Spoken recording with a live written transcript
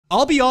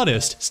I'll be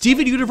honest,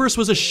 Steven Universe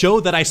was a show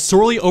that I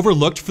sorely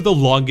overlooked for the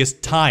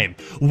longest time.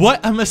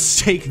 What a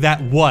mistake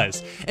that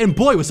was. And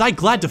boy, was I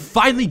glad to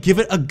finally give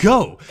it a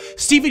go.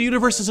 Steven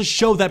Universe is a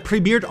show that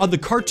premiered on the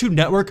Cartoon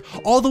Network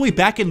all the way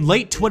back in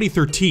late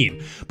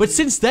 2013, but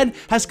since then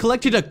has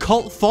collected a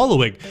cult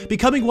following,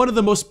 becoming one of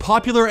the most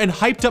popular and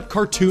hyped up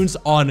cartoons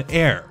on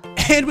air.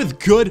 And with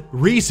good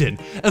reason.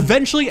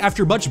 Eventually,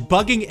 after much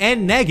bugging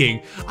and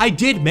nagging, I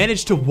did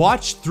manage to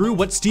watch through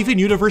what Steven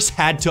Universe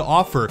had to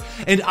offer,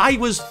 and I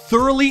was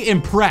thoroughly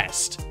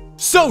impressed.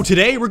 So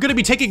today, we're going to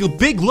be taking a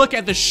big look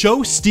at the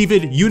show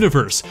Steven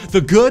Universe,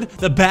 the good,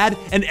 the bad,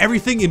 and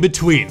everything in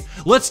between.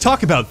 Let's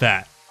talk about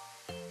that.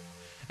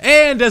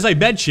 And as I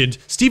mentioned,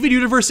 Steven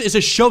Universe is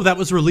a show that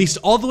was released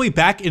all the way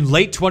back in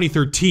late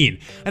 2013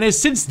 and has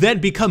since then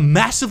become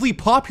massively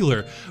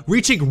popular,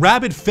 reaching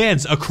rabid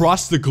fans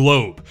across the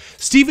globe.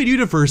 Steven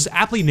Universe,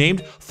 aptly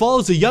named,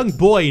 follows a young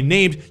boy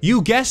named,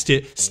 you guessed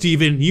it,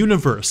 Steven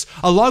Universe,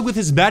 along with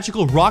his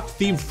magical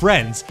rock-themed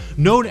friends,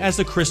 known as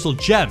the Crystal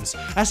Gems,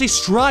 as they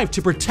strive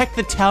to protect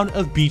the town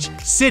of Beach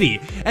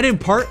City and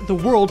impart the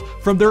world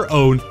from their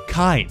own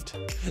kind.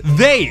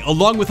 They,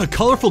 along with a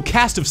colorful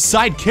cast of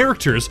side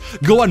characters,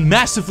 go on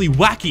massively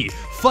wacky,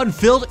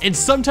 fun-filled, and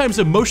sometimes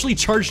emotionally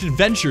charged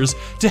adventures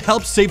to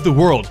help save the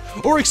world,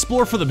 or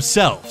explore for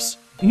themselves.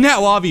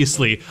 Now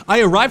obviously,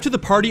 I arrived to the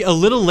party a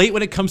little late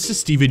when it comes to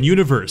Steven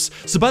Universe,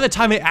 so by the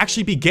time I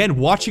actually began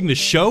watching the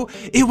show,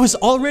 it was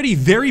already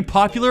very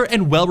popular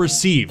and well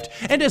received,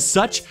 and as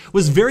such,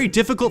 was very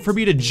difficult for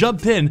me to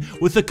jump in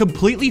with a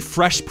completely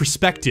fresh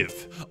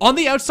perspective. On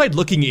the outside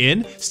looking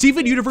in,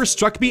 Steven Universe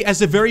struck me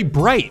as a very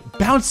bright,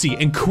 bouncy,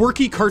 and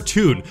quirky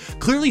cartoon,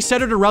 clearly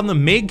centered around the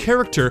main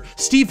character,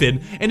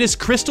 Steven, and his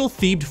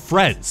crystal-themed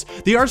friends.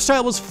 The art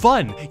style was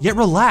fun, yet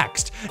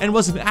relaxed, and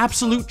was an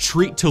absolute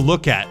treat to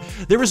look at.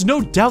 There is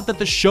no doubt that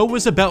the show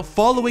was about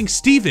following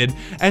Steven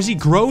as he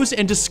grows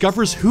and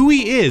discovers who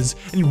he is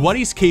and what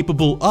he's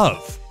capable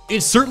of.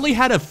 It certainly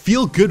had a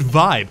feel-good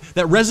vibe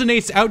that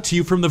resonates out to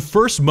you from the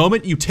first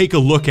moment you take a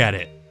look at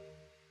it.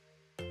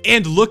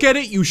 And look at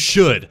it you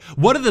should.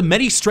 One of the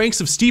many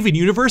strengths of Steven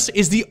Universe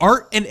is the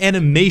art and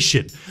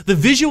animation. The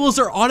visuals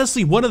are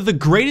honestly one of the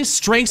greatest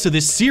strengths of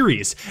this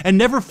series, and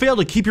never fail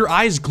to keep your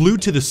eyes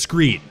glued to the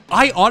screen.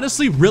 I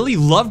honestly really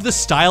loved the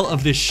style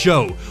of this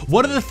show.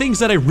 One of the things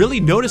that I really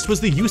noticed was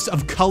the use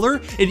of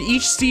color in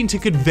each scene to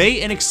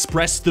convey and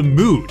express the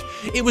mood.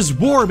 It was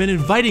warm and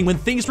inviting when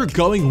things were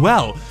going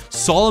well,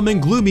 solemn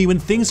and gloomy when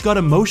things got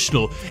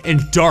emotional, and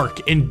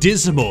dark and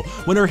dismal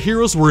when our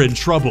heroes were in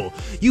trouble.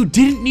 You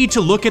didn't need to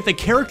look at the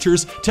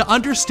characters to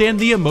understand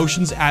the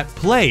emotions at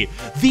play.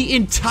 The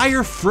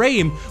entire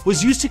frame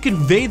was used to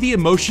convey the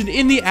emotion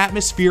in the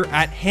atmosphere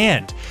at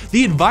hand.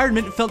 The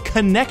environment felt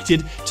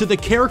connected to the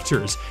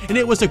characters, and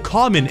it was a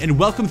common and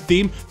welcome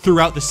theme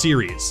throughout the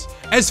series.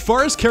 As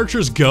far as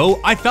characters go,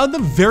 I found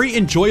them very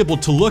enjoyable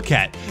to look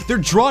at. They're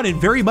drawn in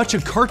very much a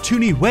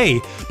cartoony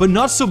way, but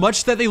not so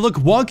much that they look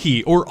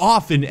wonky or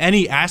off in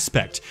any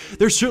aspect.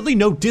 There's certainly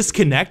no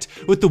disconnect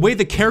with the way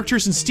the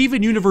characters in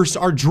Steven Universe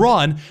are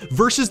drawn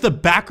versus the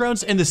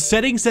backgrounds and the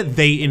settings that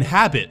they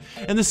inhabit,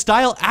 and the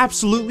style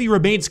absolutely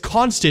remains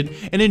constant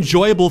and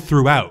enjoyable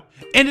throughout.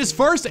 And as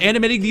far as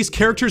animating these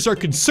characters are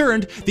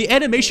concerned, the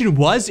animation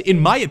was, in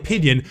my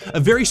opinion, a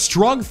very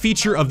strong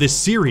feature of this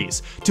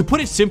series. To put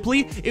it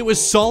simply, it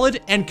was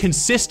solid and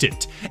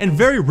consistent, and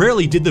very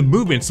rarely did the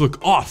movements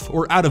look off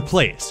or out of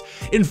place.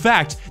 In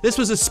fact, this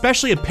was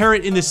especially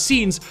apparent in the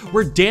scenes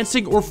where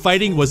dancing or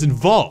fighting was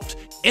involved.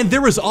 And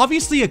there was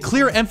obviously a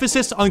clear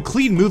emphasis on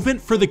clean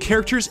movement for the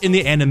characters in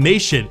the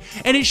animation,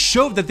 and it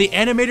showed that the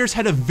animators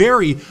had a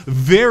very,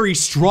 very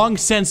strong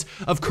sense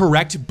of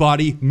correct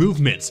body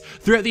movements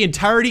throughout the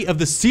entirety of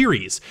the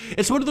series.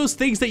 It's one of those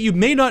things that you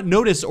may not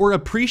notice or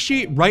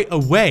appreciate right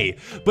away,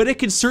 but it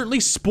can certainly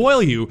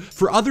spoil you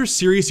for other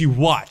series you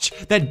watch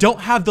that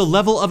don't have the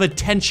level of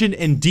attention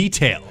and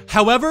detail.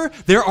 However,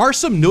 there are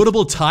some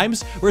notable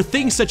times where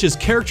things such as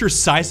character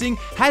sizing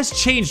has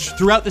changed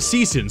throughout the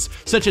seasons,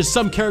 such as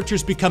some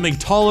characters becoming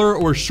taller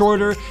or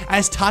shorter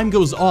as time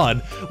goes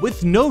on,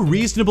 with no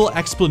reasonable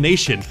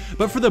explanation,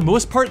 but for the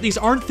most part these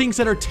aren't things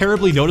that are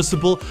terribly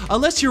noticeable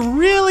unless you're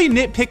really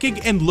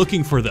nitpicking and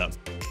looking for them.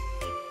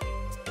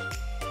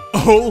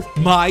 Oh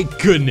my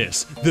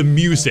goodness, the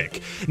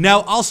music.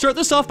 Now, I'll start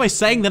this off by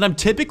saying that I'm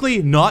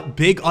typically not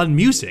big on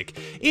music.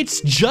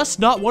 It's just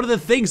not one of the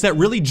things that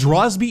really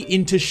draws me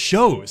into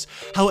shows.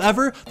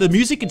 However, the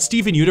music in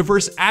Steven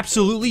Universe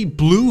absolutely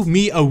blew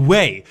me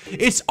away.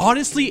 It's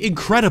honestly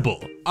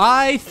incredible.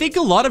 I think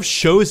a lot of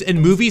shows and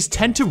movies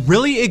tend to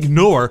really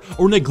ignore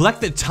or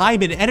neglect the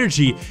time and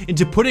energy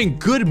into putting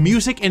good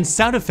music and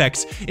sound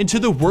effects into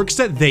the works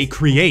that they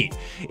create.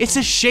 It's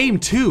a shame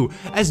too,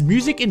 as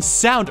music and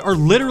sound are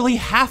literally literally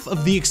half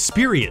of the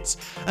experience.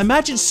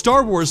 Imagine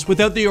Star Wars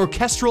without the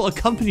orchestral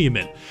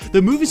accompaniment.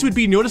 The movies would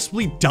be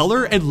noticeably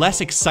duller and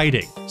less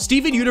exciting.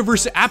 Steven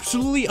Universe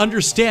absolutely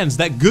understands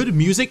that good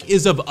music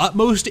is of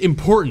utmost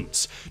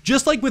importance.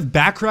 Just like with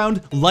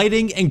background,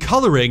 lighting, and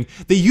coloring,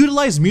 they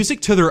utilize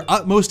music to their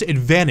utmost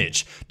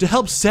advantage to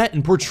help set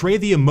and portray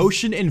the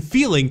emotion and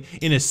feeling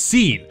in a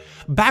scene.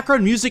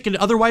 Background music in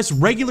otherwise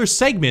regular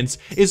segments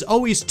is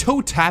always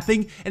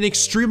toe-tapping and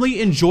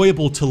extremely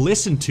enjoyable to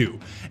listen to,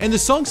 and the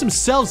songs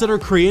themselves that are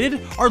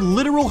created are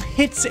literal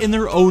hits in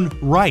their own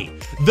right.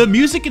 The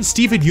music in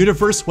Steven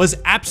Universe was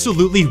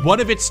absolutely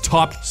one of its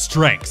top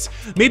strengths,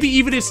 maybe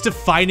even its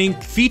defining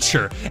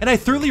feature, and I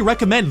thoroughly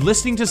recommend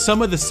listening to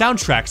some of the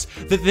soundtracks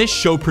that this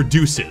show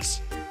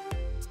produces.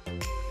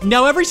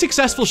 Now, every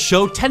successful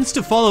show tends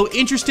to follow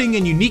interesting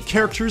and unique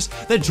characters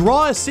that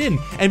draw us in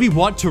and we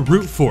want to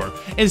root for,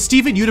 and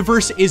Steven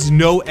Universe is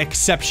no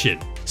exception.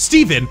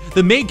 Steven,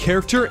 the main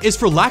character, is,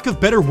 for lack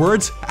of better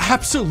words,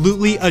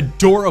 absolutely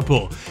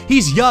adorable.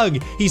 He's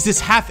young, he's this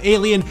half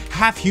alien,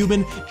 half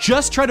human,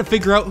 just trying to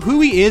figure out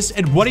who he is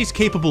and what he's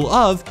capable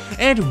of,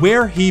 and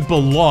where he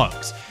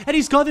belongs. And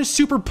he's got this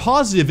super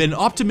positive and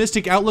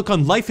optimistic outlook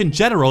on life in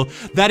general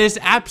that is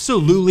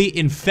absolutely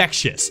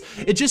infectious.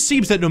 It just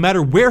seems that no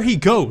matter where he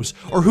goes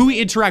or who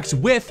he interacts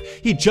with,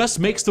 he just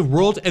makes the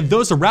world and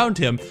those around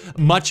him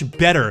much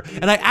better.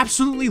 And I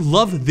absolutely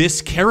love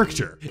this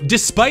character.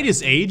 Despite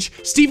his age,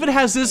 Steven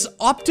has this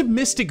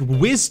optimistic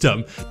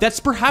wisdom that's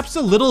perhaps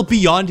a little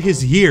beyond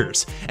his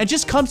years, and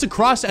just comes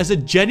across as a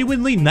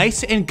genuinely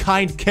nice and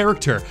kind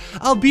character,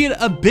 albeit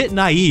a bit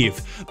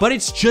naive, but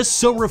it's just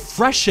so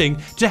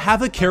refreshing to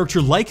have a character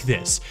like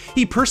this.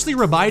 He personally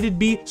reminded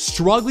me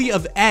strongly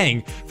of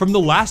Aang from The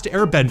Last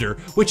Airbender,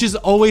 which is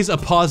always a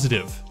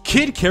positive.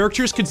 Kid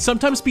characters can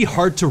sometimes be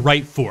hard to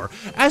write for.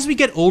 As we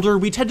get older,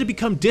 we tend to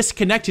become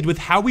disconnected with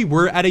how we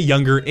were at a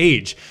younger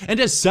age, and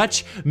as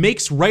such,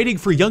 makes writing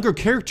for younger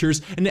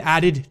characters an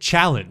added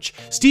challenge.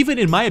 Steven,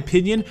 in my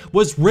opinion,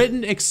 was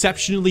written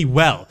exceptionally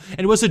well,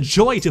 and was a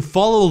joy to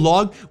follow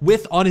along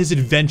with on his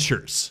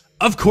adventures.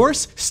 Of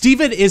course,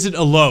 Steven isn't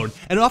alone,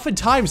 and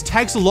oftentimes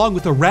tags along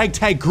with a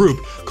ragtag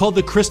group called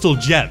the Crystal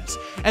Gems.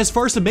 As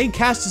far as the main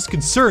cast is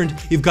concerned,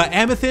 you've got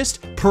Amethyst,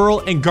 Pearl,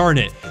 and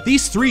Garnet.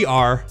 These three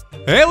are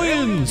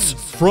aliens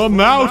from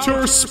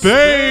outer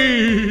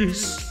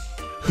space,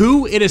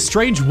 who, in a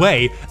strange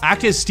way,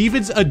 act as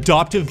Steven's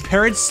adoptive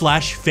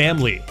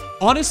parents/family.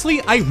 Honestly,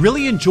 I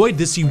really enjoyed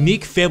this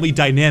unique family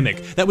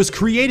dynamic that was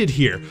created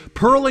here.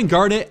 Pearl and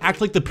Garnet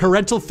act like the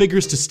parental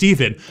figures to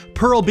Steven,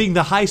 Pearl being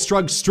the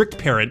high-strung, strict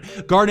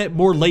parent, Garnet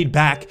more laid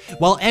back,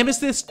 while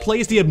Amethyst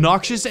plays the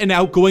obnoxious and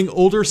outgoing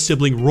older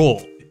sibling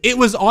role. It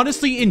was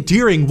honestly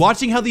endearing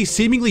watching how these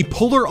seemingly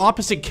polar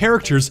opposite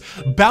characters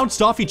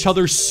bounced off each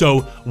other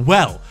so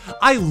well.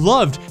 I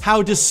loved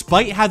how,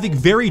 despite having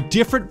very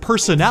different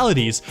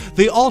personalities,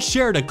 they all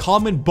shared a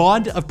common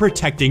bond of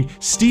protecting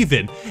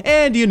Steven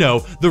and, you know,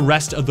 the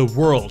rest of the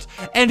world.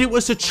 And it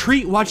was a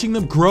treat watching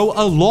them grow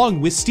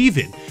along with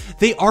Steven.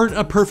 They aren't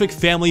a perfect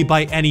family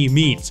by any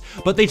means,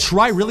 but they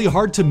try really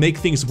hard to make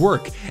things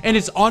work, and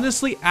it's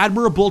honestly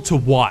admirable to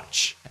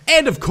watch.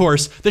 And of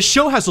course, the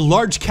show has a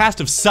large cast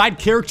of side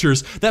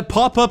characters that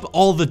pop up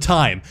all the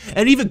time,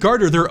 and even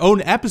garner their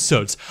own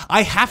episodes.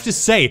 I have to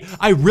say,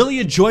 I really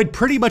enjoyed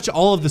pretty much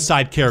all of the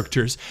side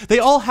characters. They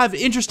all have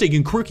interesting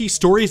and quirky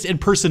stories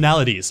and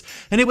personalities,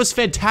 and it was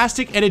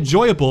fantastic and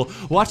enjoyable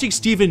watching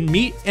Steven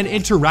meet and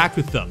interact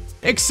with them.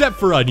 Except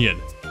for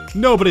Onion.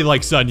 Nobody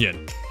likes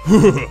Onion.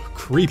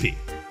 Creepy.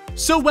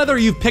 So whether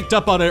you've picked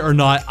up on it or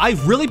not,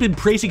 I've really been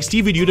praising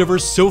Steven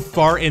Universe so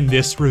far in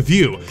this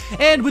review,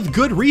 and with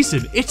good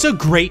reason. It's a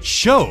great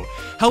show.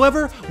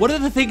 However, one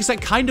of the things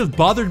that kind of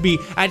bothered me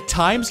at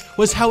times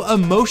was how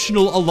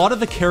emotional a lot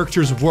of the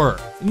characters were.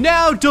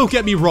 Now, don't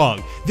get me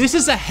wrong, this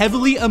is a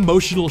heavily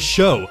emotional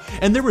show,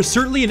 and there was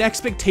certainly an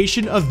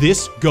expectation of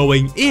this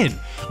going in.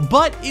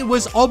 But it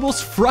was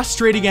almost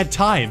frustrating at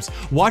times,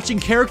 watching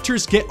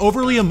characters get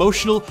overly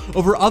emotional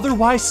over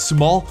otherwise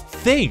small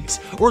things,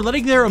 or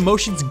letting their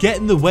emotions get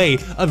in the way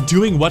of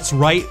doing what's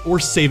right or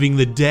saving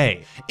the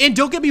day. And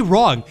don't get me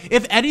wrong,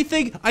 if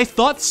anything, I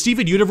thought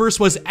Steven Universe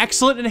was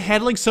excellent in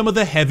handling some of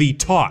the heavy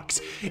talks.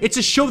 It's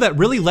a show that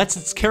really lets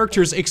its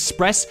characters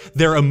express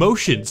their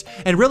emotions,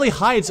 and really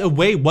hides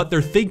away what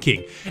they're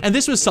thinking, and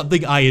this was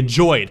something I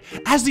enjoyed.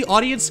 As the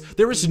audience,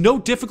 there was no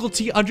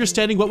difficulty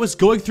understanding what was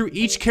going through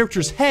each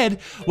character's head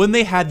when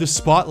they had the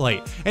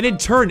spotlight, and in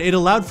turn, it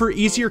allowed for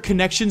easier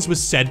connections with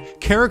said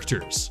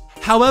characters.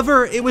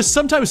 However, it was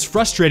sometimes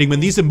frustrating when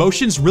these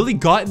emotions really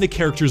got in the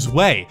character's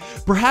way,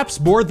 perhaps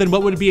more than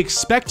what would be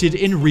expected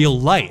in real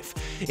life.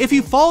 If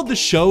you followed the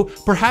show,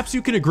 perhaps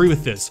you can agree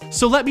with this,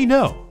 so let me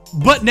know.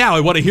 But now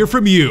I want to hear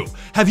from you.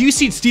 Have you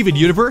seen Steven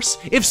Universe?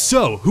 If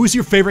so, who's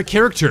your favorite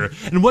character?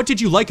 And what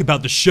did you like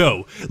about the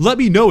show? Let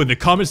me know in the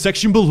comment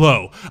section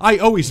below. I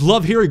always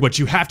love hearing what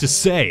you have to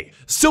say.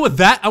 So with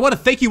that, I want to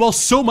thank you all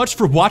so much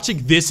for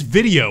watching this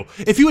video.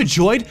 If you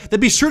enjoyed, then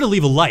be sure to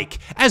leave a like.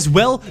 As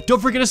well,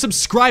 don't forget to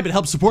subscribe and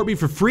help support me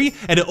for free,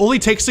 and it only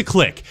takes a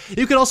click.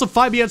 You can also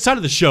find me outside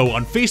of the show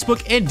on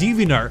Facebook and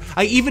DeviantArt.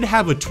 I even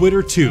have a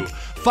Twitter too.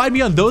 Find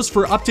me on those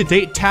for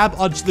up-to-date tab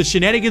on the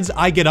shenanigans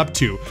I get up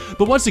to.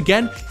 But once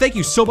again, thank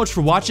you so much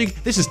for watching.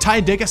 This is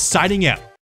Tyandaga signing out.